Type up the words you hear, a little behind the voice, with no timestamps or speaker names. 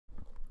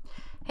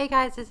Hey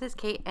guys, this is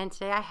Kate, and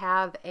today I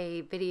have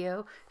a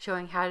video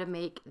showing how to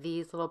make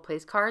these little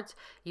place cards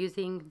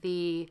using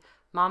the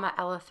Mama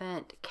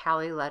Elephant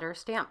Cali letter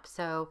stamp.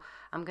 So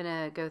I'm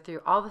gonna go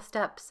through all the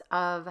steps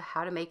of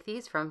how to make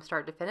these from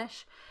start to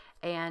finish,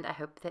 and I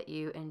hope that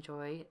you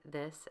enjoy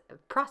this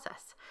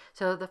process.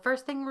 So the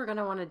first thing we're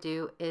gonna wanna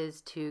do is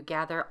to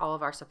gather all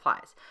of our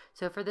supplies.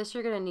 So for this,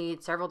 you're gonna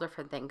need several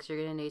different things.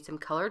 You're gonna need some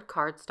colored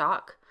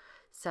cardstock,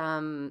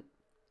 some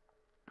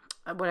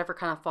whatever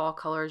kind of fall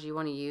colors you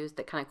want to use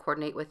that kind of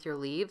coordinate with your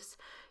leaves.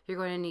 You're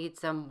going to need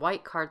some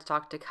white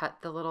cardstock to cut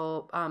the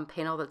little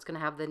panel that's going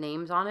to have the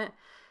names on it.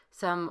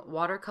 Some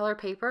watercolor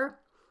paper,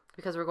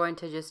 because we're going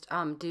to just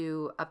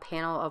do a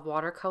panel of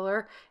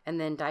watercolor and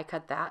then die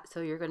cut that.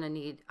 So you're going to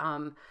need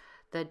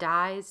the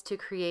dies to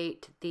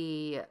create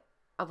a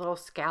little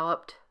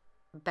scalloped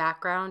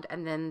background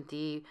and then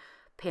the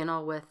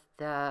panel with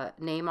the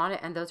name on it,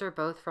 and those are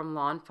both from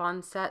Lawn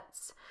Fawn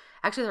sets.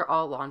 Actually, they're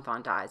all Lawn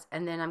Fawn dies.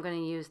 And then I'm going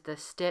to use the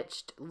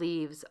Stitched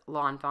Leaves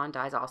Lawn Fawn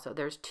dies also.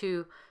 There's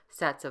 2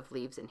 sets of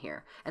leaves in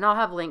here. And I'll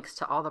have links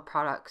to all the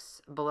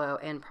products below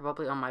and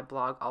probably on my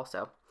blog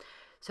also.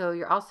 So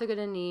you're also going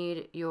to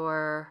need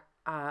your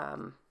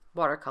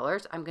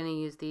watercolors. I'm going to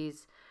use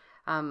these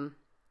Gansai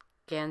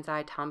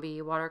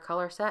Tombi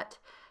watercolor set.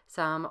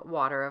 Some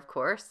water, of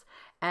course.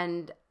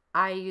 And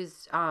I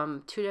use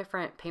 2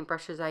 different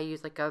paintbrushes. I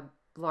use like a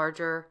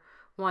larger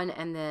one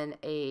and then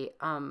a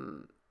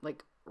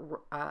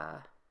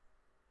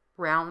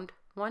round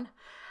one,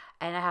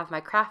 and I have my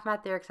craft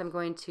mat there because I'm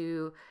going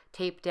to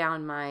tape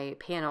down my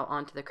panel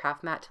onto the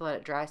craft mat to let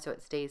it dry so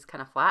it stays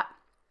kind of flat.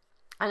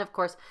 And of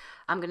course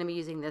I'm going to be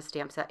using this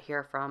stamp set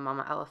here from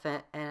Mama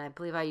Elephant, and I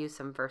believe I use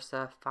some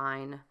Versa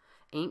fine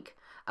ink,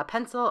 a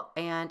pencil,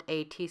 and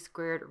a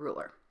T-squared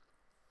ruler.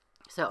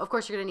 So of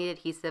course you're going to need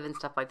adhesive and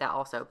stuff like that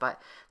also,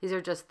 but these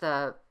are just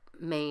the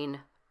main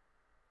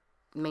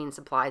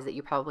supplies that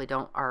you probably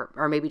don't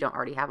or maybe don't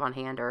already have on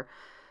hand or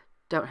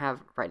don't have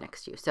right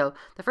next to you. So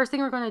the first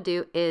thing we're going to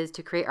do is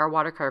to create our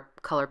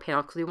watercolor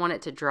panel because we want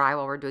it to dry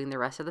while we're doing the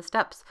rest of the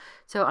steps.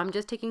 So I'm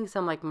just taking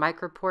some like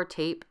micropore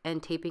tape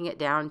and taping it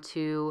down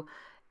to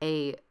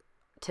a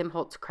Tim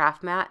Holtz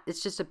craft mat.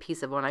 It's just a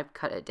piece of one. I've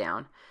cut it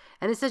down.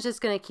 And this is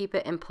just going to keep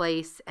it in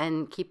place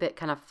and keep it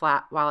kind of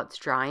flat while it's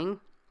drying.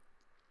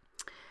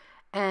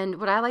 And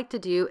what I like to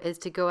do is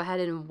to go ahead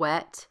and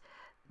wet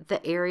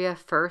the area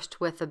first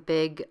with a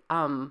big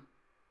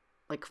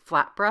like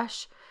flat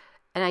brush.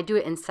 And I do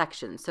it in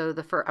sections. So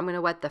I'm going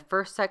to wet the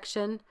first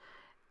section,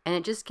 and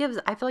it just gives,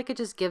 I feel like it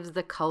just gives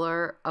the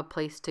color a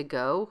place to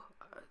go,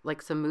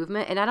 like some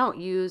movement. And I don't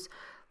use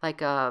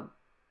like a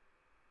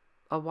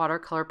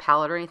watercolor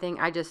palette or anything.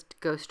 I just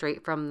go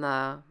straight from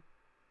the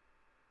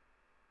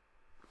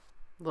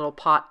little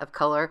pot of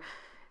color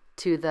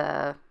to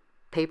the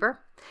paper.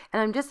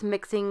 And I'm just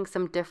mixing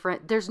some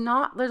different, there's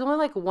only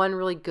like one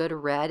really good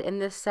red in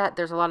this set.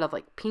 There's a lot of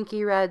like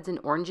pinky reds and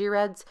orangey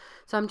reds.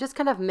 So I'm just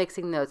kind of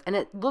mixing those, and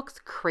it looks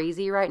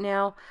crazy right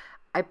now.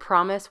 I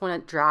promise when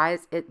it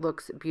dries, it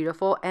looks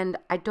beautiful. And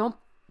I don't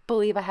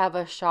believe I have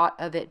a shot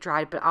of it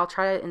dried, but I'll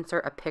try to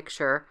insert a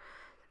picture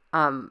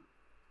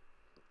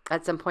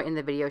at some point in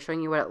the video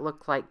showing you what it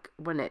looked like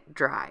when it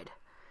dried.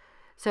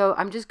 So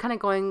I'm just kind of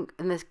going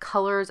in the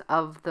colors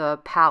of the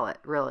palette,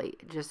 really,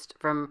 just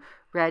from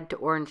red to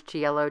orange to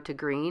yellow to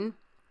green,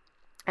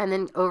 and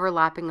then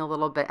overlapping a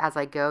little bit as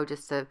I go,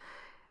 just to,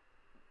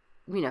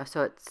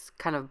 so it's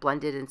kind of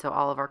blended and so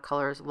all of our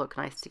colors look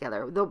nice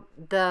together.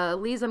 The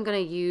leaves I'm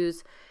going to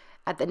use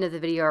at the end of the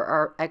video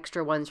are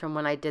extra ones from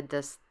when I did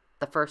this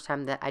the first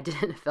time that I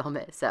didn't film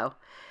it. So,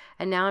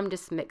 and now I'm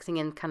just mixing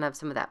in kind of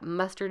some of that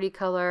mustardy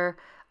color,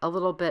 a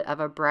little bit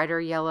of a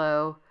brighter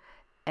yellow,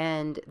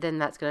 and then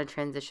that's going to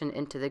transition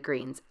into the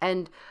greens.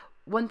 And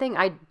one thing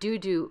I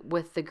do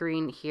with the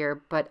green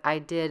here, but I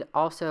did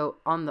also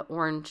on the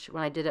orange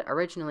when I did it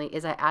originally,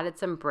 is I added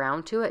some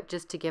brown to it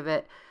just to give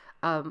it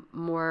a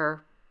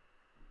more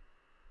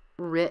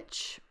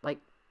rich, like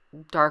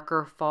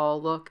darker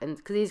fall look, and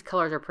because these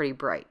colors are pretty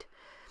bright.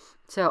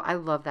 So I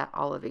love that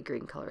olivey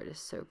green color. It is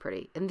so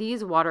pretty. And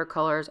these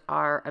watercolors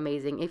are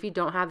amazing. If you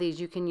don't have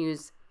these, you can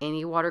use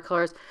any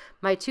watercolors.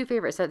 My 2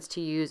 favorite sets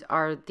to use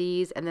are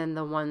these, and then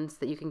the ones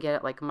that you can get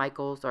at like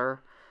Michael's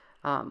or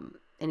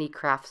any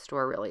craft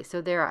store, really. So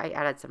there I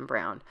added some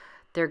brown.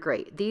 They're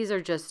great. These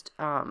are just,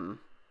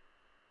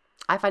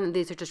 I find that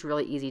these are just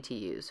really easy to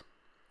use.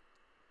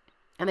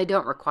 And they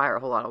don't require a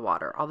whole lot of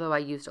water, although I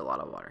used a lot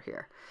of water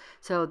here.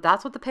 So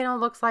that's what the panel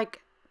looks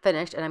like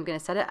finished, and I'm going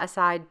to set it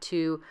aside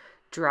to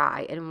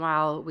dry. And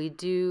while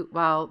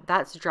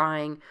that's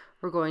drying,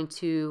 we're going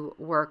to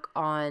work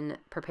on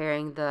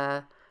preparing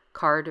the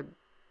card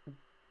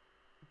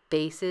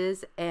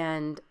bases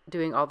and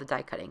doing all the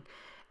die cutting.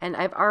 And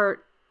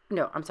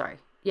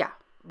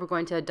we're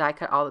going to die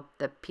cut all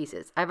the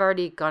pieces. I've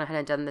already gone ahead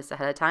and done this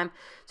ahead of time.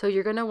 So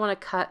you're going to want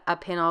to cut a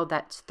panel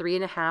that's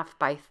 3.5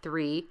 by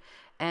 3,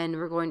 and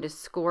we're going to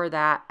score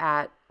that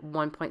at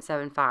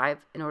 1.75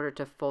 in order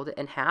to fold it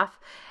in half.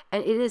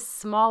 And it is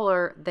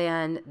smaller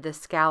than the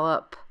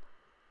scallop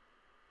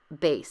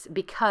base,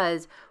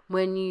 because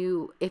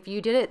if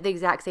you did it the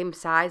exact same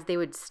size, they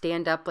would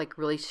stand up like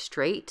really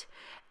straight,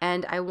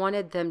 and I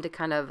wanted them to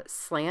kind of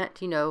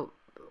slant, you know,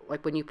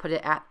 like when you put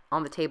it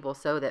on the table,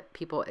 so that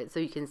so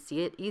you can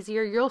see it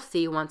easier. You'll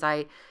see once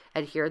I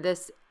adhere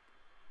this,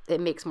 it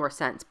makes more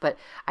sense, but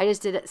I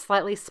just did it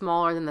slightly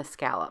smaller than the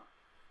scallop,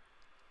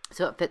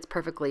 so it fits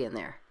perfectly in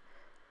there.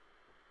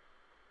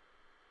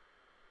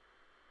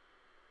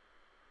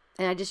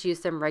 And I just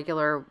used some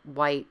regular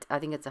white, I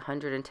think it's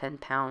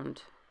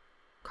 110-pound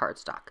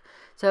cardstock.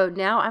 So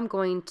now I'm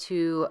going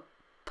to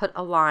put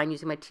a line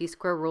using my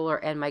T-square ruler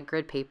and my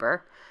grid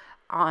paper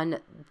on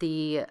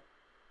the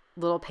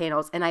little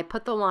panels, and I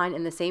put the line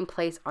in the same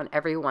place on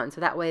every one,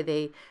 so that way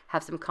they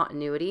have some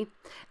continuity.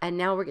 And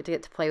now we're going to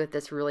get to play with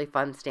this really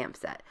fun stamp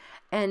set.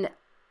 And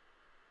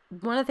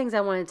one of the things I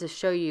wanted to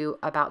show you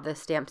about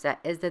this stamp set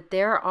is that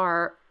there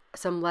are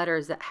some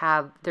letters that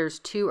there's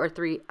 2 or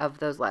 3 of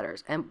those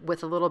letters, and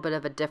with a little bit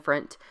of a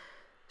different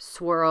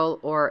swirl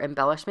or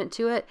embellishment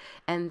to it.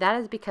 And that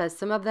is because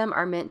some of them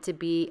are meant to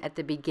be at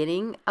the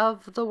beginning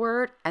of the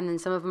word, and then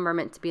some of them are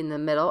meant to be in the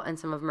middle, and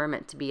some of them are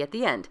meant to be at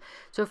the end.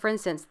 So for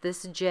instance,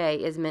 this J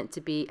is meant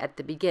to be at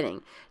the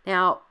beginning.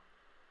 Now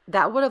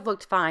that would have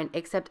looked fine,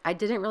 except I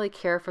didn't really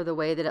care for the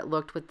way that it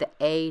looked with the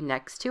A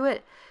next to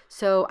it.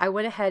 So I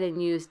went ahead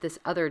and used this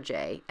other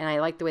J, and I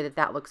like the way that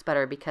that looks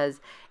better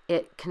because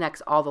it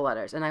connects all the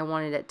letters, and I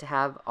wanted it to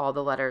have all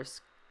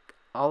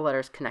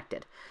letters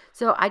connected.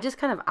 So I just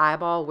kind of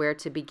eyeball where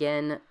to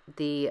begin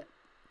the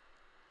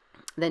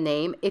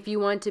name. If you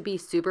want to be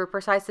super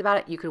precise about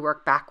it, you could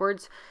work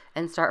backwards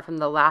and start from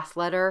the last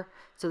letter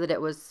so that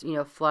it was, you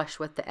know, flush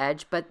with the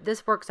edge, but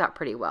this works out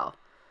pretty well,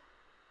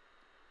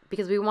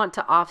 because we want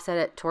to offset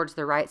it towards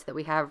the right so that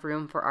we have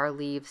room for our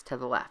leaves to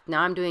the left.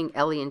 Now I'm doing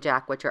Ellie and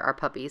Jack, which are our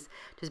puppies,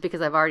 just because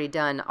I've already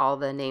done all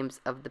the names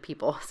of the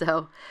people.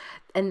 So,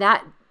 and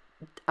that,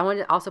 I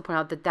wanted to also point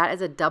out that that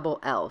is a double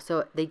L.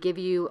 So they give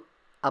you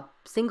a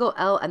single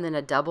L and then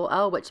a double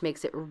L, which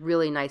makes it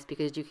really nice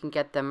because you can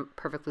get them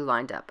perfectly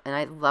lined up. And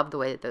I love the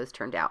way that those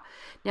turned out.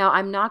 Now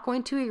I'm not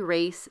going to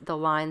erase the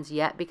lines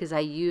yet because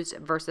I used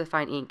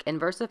VersaFine ink, and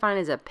VersaFine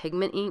is a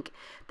pigment ink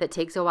that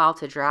takes a while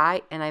to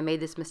dry, and I made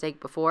this mistake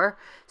before.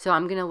 So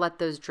I'm going to let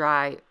those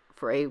dry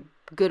for a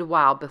good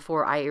while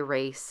before I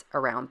erase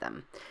around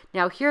them.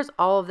 Now here's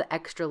all of the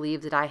extra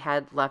leaves that I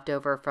had left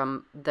over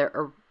from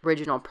the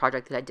original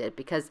project that I did,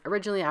 because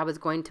originally I was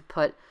going to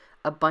put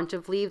a bunch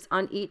of leaves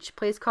on each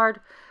place card,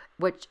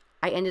 which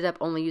I ended up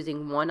only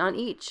using 1 on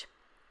each.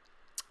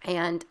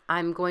 And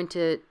I'm going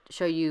to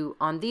show you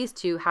on these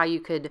 2 how you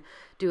could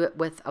do it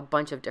with a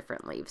bunch of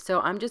different leaves.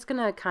 So I'm just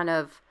going to kind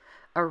of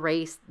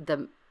erase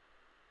the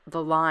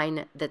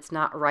line that's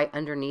not right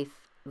underneath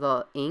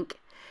the ink,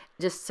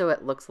 just so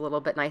it looks a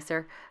little bit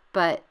nicer.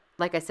 But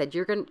like I said,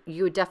 you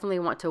would definitely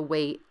want to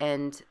wait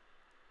and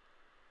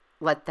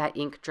let that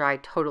ink dry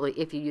totally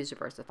if you used a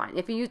VersaFine.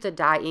 If you used a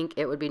dye ink,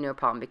 it would be no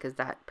problem because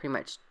that pretty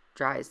much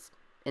dries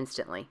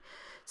instantly.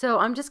 So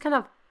I'm just kind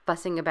of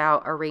fussing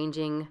about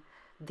arranging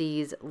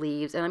these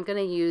leaves, and I'm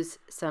going to use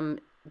some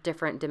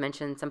different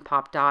dimensions, some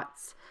pop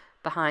dots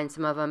behind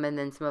some of them, and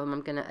then some of them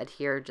I'm going to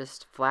adhere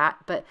just flat.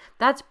 But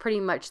that's pretty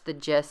much the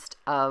gist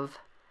of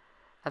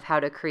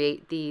how to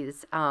create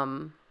these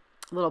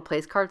little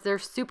place cards. They're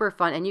super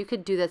fun, and you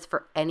could do this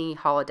for any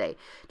holiday.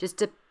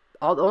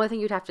 The only thing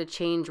you'd have to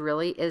change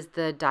really is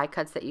the die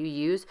cuts that you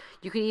use.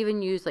 You could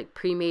even use like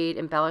pre-made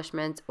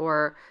embellishments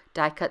or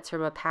die cuts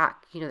from a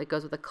pack, you know, that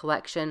goes with a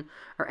collection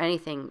or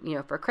anything, you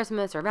know, for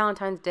Christmas or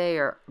Valentine's Day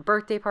or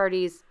birthday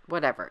parties,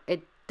 whatever.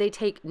 They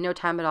take no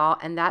time at all,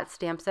 and that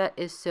stamp set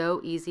is so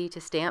easy to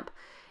stamp.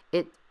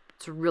 It's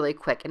really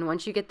quick, and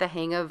once you get the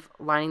hang of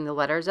lining the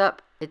letters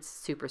up, it's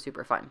super,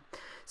 super fun.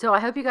 So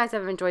I hope you guys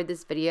have enjoyed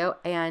this video,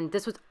 and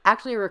this was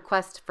actually a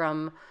request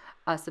from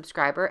a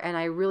subscriber, and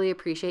I really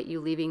appreciate you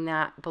leaving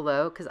that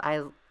below, because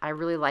I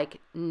really like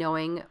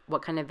knowing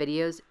what kind of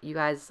videos you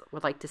guys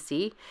would like to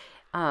see.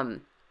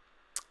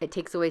 It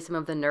takes away some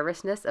of the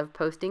nervousness of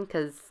posting,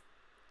 because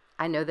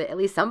I know that at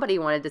least somebody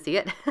wanted to see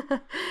it.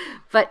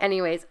 But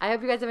anyways, I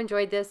hope you guys have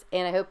enjoyed this,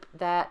 and I hope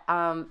that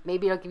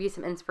maybe it'll give you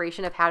some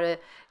inspiration of how to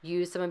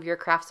use some of your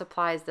craft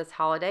supplies this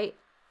holiday,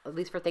 at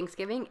least for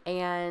Thanksgiving,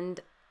 and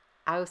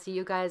I will see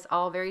you guys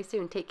all very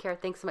soon. Take care.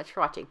 Thanks so much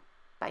for watching.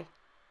 Bye.